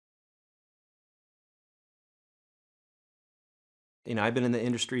I've been in the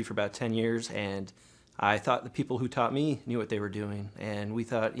industry for about 10 years, and I thought the people who taught me knew what they were doing, and we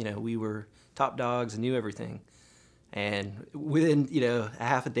thought, we were top dogs and knew everything. And within, a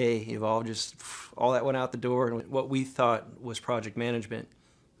half a day, all that went out the door, and what we thought was project management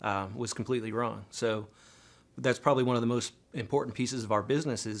was completely wrong. So that's probably one of the most important pieces of our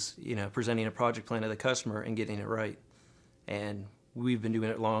business is, presenting a project plan to the customer and getting it right. And we've been doing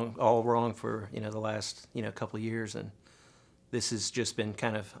it all wrong for, the last, couple of years, and this has just been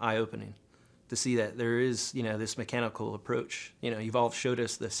kind of eye-opening to see that there is, this mechanical approach. You've all showed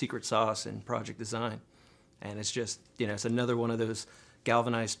us the secret sauce in project design, and it's just, it's another one of those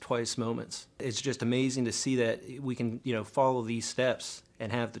galvanized twice moments. It's just amazing to see that we can, follow these steps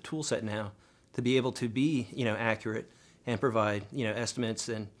and have the tool set now to be able to be, accurate and provide, estimates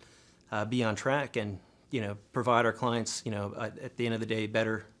and be on track and, provide our clients, at the end of the day,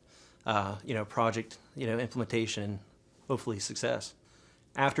 better, project, implementation and hopefully success.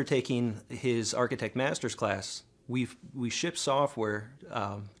 After taking his Architect Master's class, we shipped software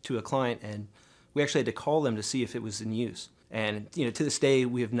to a client, and we actually had to call them to see if it was in use. And to this day,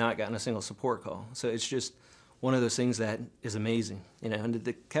 we have not gotten a single support call. So it's just one of those things that is amazing. And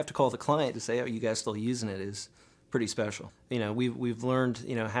to have to call the client to say, "Oh, you guys still using it?" is pretty special. We've learned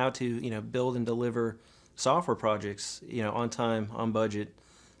how to build and deliver software projects on time, on budget,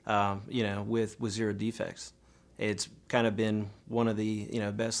 with zero defects. It's kind of been one of the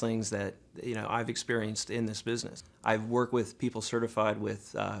best things that I've experienced in this business. I've worked with people certified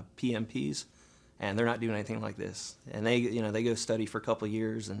with PMPs, and they're not doing anything like this. And they go study for a couple of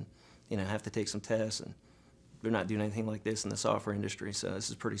years and have to take some tests, and they're not doing anything like this in the software industry. So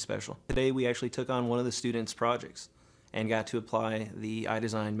this is pretty special. Today we actually took on one of the students' projects and got to apply the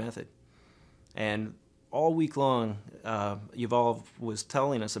IDesign method. And all week long, Yuval was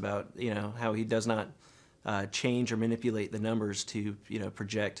telling us about how he does not change or manipulate the numbers to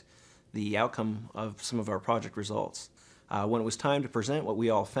project the outcome of some of our project results. When it was time to present what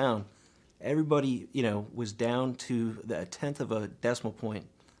we all found, everybody was down to a tenth of a decimal point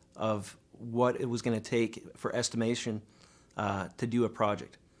of what it was going to take for estimation to do a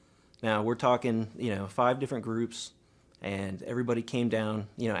project. Now we're talking 5 different groups, and everybody came down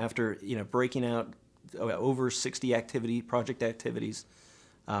after breaking out over 60 project activities.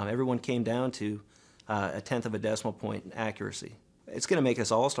 Everyone came down to a tenth of a decimal point in accuracy. It's going to make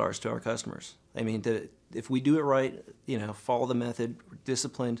us all-stars to our customers. I mean, if we do it right, follow the method,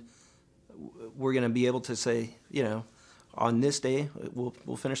 disciplined, we're going to be able to say, on this day,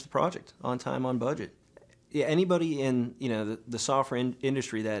 we'll finish the project on time, on budget. Yeah, anybody in the software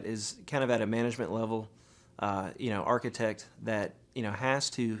industry that is kind of at a management level, architect that has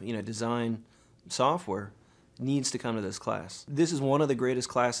to design software needs to come to this class. This is one of the greatest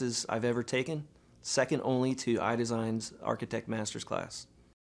classes I've ever taken, second only to IDesign's Architect Master's class.